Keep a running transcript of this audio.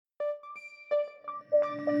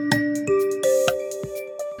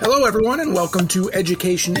Hello, everyone, and welcome to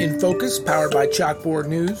Education in Focus, powered by Chalkboard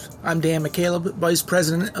News. I'm Dan McCaleb, Vice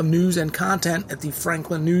President of News and Content at the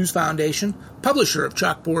Franklin News Foundation, publisher of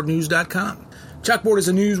ChalkboardNews.com. Chalkboard is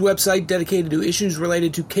a news website dedicated to issues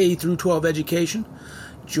related to K-12 education.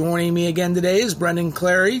 Joining me again today is Brendan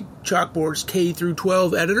Clary, Chalkboard's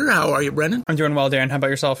K-12 editor. How are you, Brendan? I'm doing well, Dan. How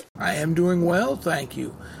about yourself? I am doing well, thank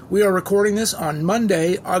you. We are recording this on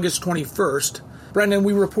Monday, August 21st. Brendan,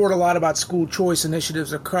 we report a lot about school choice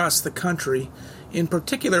initiatives across the country. In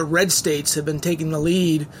particular, red states have been taking the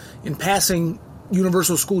lead in passing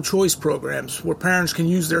universal school choice programs where parents can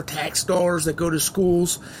use their tax dollars that go to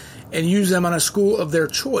schools and use them on a school of their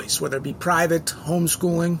choice, whether it be private,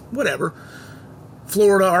 homeschooling, whatever.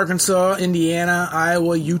 Florida, Arkansas, Indiana,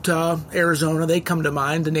 Iowa, Utah, Arizona, they come to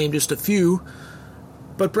mind, to name just a few.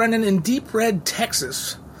 But Brendan, in deep red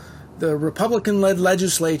Texas, the Republican-led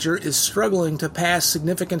legislature is struggling to pass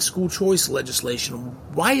significant school choice legislation.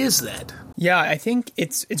 Why is that? Yeah, I think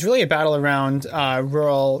it's really a battle around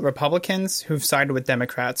rural Republicans who've sided with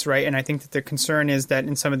Democrats, right? And I think that the concern is that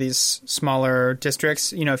in some of these smaller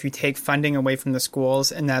districts, if you take funding away from the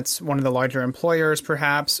schools, and that's one of the larger employers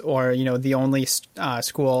perhaps, or, the only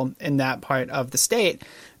school in that part of the state,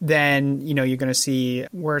 then, you're going to see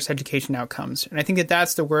worse education outcomes. And I think that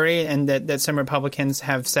that's the worry, and that some Republicans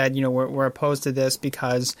have said, we're opposed to this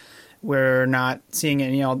because we're not seeing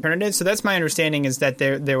any alternatives. So that's my understanding, is that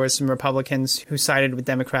there was some Republicans who sided with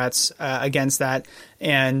Democrats against that,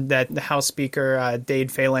 and that the House Speaker,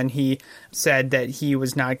 Dade Phelan, he said that he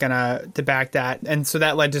was not going to back that. And so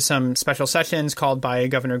that led to some special sessions called by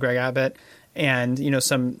Governor Greg Abbott and,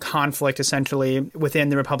 some conflict essentially within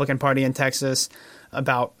the Republican Party in Texas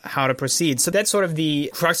about how to proceed. So that's sort of the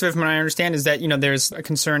crux of it, from what I understand, is that, there's a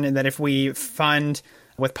concern that if we fund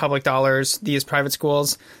with public dollars these private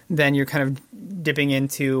schools, then you're kind of dipping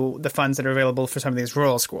into the funds that are available for some of these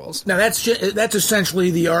rural schools. Now, that's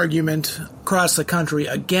essentially the argument across the country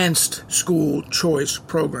against school choice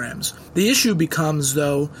programs. The issue becomes,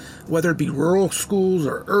 though, whether it be rural schools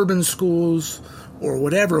or urban schools or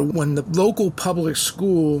whatever, when the local public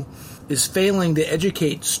school is failing to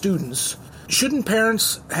educate students, shouldn't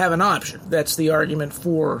parents have an option? That's the argument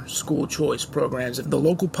for school choice programs. If the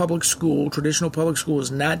local public school, traditional public school,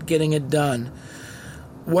 is not getting it done,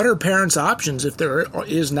 what are parents' options if there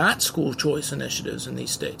is not school choice initiatives in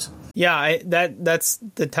these states? Yeah, that's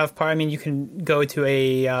the tough part. I mean, you can go to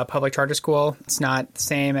a public charter school. It's not the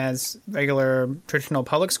same as regular traditional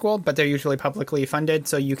public school, but they're usually publicly funded,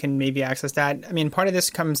 so you can maybe access that. I mean, part of this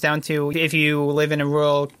comes down to if you live in a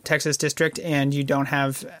rural Texas district and you don't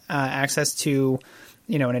have access to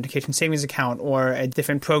an education savings account or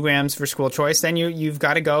different programs for school choice, then you've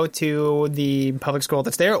got to go to the public school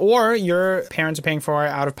that's there, or your parents are paying for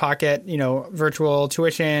out of pocket, virtual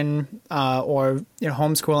tuition or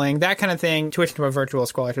homeschooling, that kind of thing. Tuition to a virtual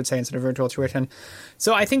school, I should say, instead of virtual tuition.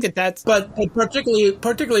 So I think that's... But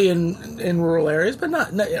particularly in rural areas, but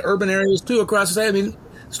not urban areas too across the state. I mean,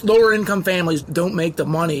 lower income families don't make the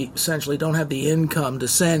money, essentially, don't have the income to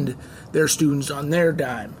send their students on their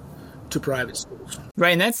dime to private schools.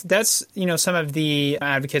 Right, and that's some of the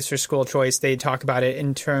advocates for school choice, they talk about it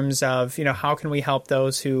in terms of, how can we help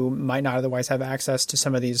those who might not otherwise have access to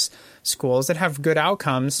some of these schools that have good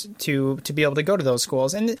outcomes to be able to go to those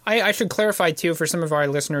schools. And I should clarify, too, for some of our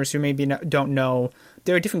listeners who maybe don't know,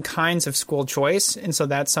 there are different kinds of school choice. And so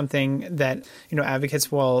that's something that,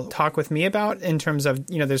 advocates will talk with me about in terms of,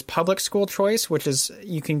 there's public school choice, which is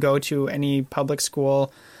you can go to any public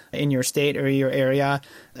school in your state or your area.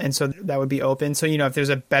 And so that would be open. So, if there's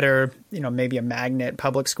a better, maybe a magnet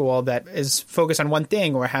public school that is focused on one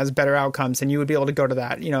thing or has better outcomes, then you would be able to go to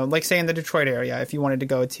that, like say in the Detroit area, if you wanted to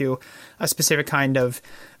go to a specific kind of,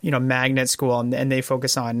 magnet school and they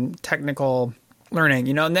focus on technical learning,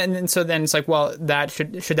 and so then it's like, well, that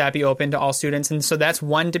should that be open to all students? And so that's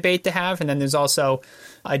one debate to have. And then there's also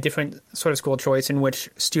a different sort of school choice in which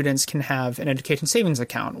students can have an education savings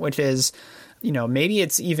account, which is, maybe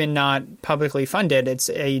it's even not publicly funded.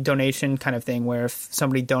 It's a donation kind of thing where if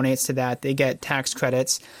somebody donates to that, they get tax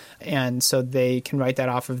credits. And so they can write that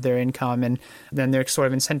off of their income. And then there's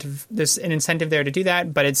sort of there's an incentive there to do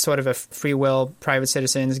that. But it's sort of a free will, private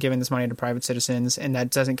citizens giving this money to private citizens. And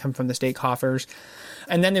that doesn't come from the state coffers.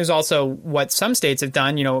 And then there's also what some states have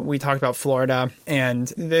done. We talked about Florida,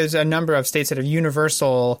 and there's a number of states that have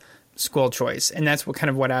universal school choice. And that's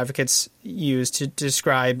what advocates use to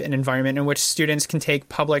describe an environment in which students can take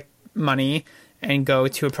public money and go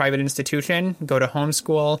to a private institution, go to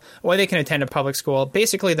homeschool, or they can attend a public school.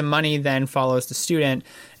 Basically, the money then follows the student,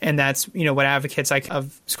 and that's what advocates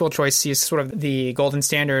of school choice see as sort of the golden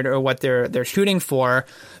standard or what they're shooting for.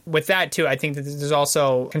 With that, too, I think that there's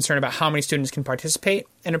also concern about how many students can participate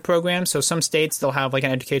in a program. So some states, they'll have like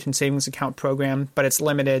an education savings account program, but it's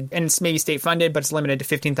limited, and it's maybe state funded, but it's limited to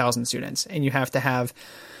 15,000 students, and you have to have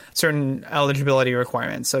certain eligibility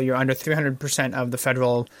requirements. So you're under 300% of the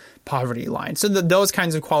federal poverty line. So those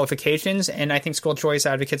kinds of qualifications. And I think school choice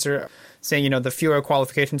advocates are saying, the fewer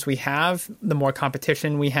qualifications we have, the more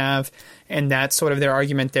competition we have. And that's sort of their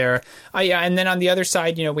argument there. And then on the other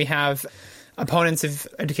side, we have opponents of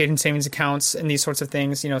education savings accounts and these sorts of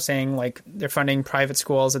things, saying like they're funding private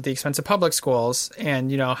schools at the expense of public schools.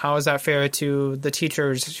 And, how is that fair to the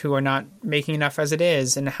teachers who are not making enough as it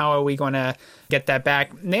is? And how are we going to get that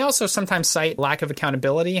back? And they also sometimes cite lack of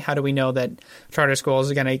accountability. How do we know that charter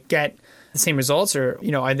schools are going to get the same results? Or,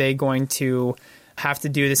 are they going to have to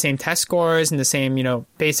do the same test scores and the same,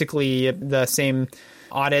 basically the same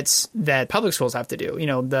audits that public schools have to do,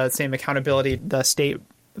 the same accountability, the state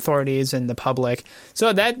authorities and the public.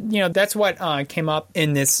 So that's what came up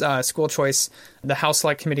in this school choice, the House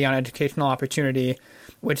Select Committee on Educational Opportunity,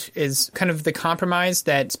 which is kind of the compromise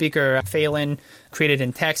that Speaker Phelan created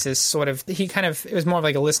in Texas. It was more of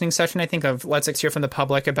like a listening session, I think, of let's hear from the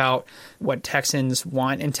public about what Texans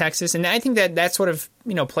want in Texas. And I think that sort of,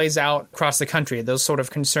 plays out across the country, those sort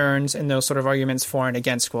of concerns and those sort of arguments for and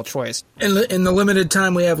against school choice. In the limited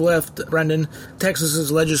time we have left, Brendan,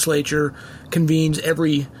 Texas's legislature convenes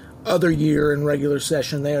every other year in regular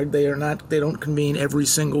session. They don't convene every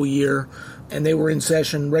single year. And they were in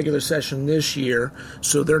regular session this year,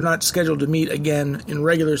 so they're not scheduled to meet again in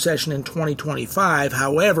regular session in 2025.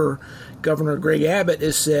 However, Governor Greg Abbott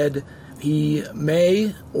has said he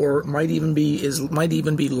may or might even be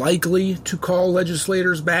likely to call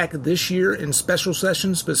legislators back this year in special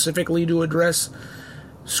session specifically to address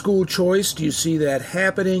school choice. Do you see that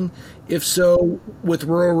happening? If so, with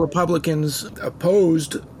rural Republicans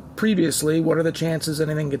opposed previously, what are the chances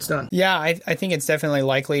anything gets done? Yeah, I think it's definitely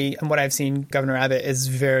likely. And what I've seen, Governor Abbott is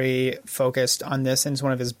very focused on this, and it's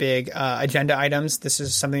one of his big agenda items. This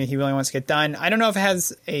is something that he really wants to get done. I don't know if it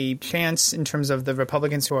has a chance in terms of the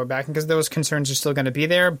Republicans who are backing, because those concerns are still going to be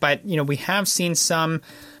there. But, we have seen some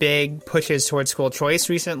big pushes towards school choice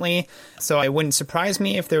recently. So it wouldn't surprise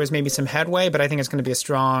me if there was maybe some headway, but I think it's going to be a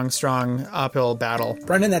strong, strong uphill battle.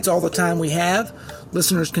 Brendan, that's all the time we have.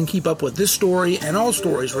 Listeners can keep up with this story and all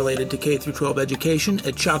stories related to K-12 education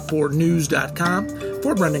at chalkboardnews.com.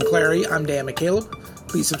 For Brendan Clary, I'm Dan McCaleb.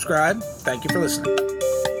 Please subscribe. Thank you for listening.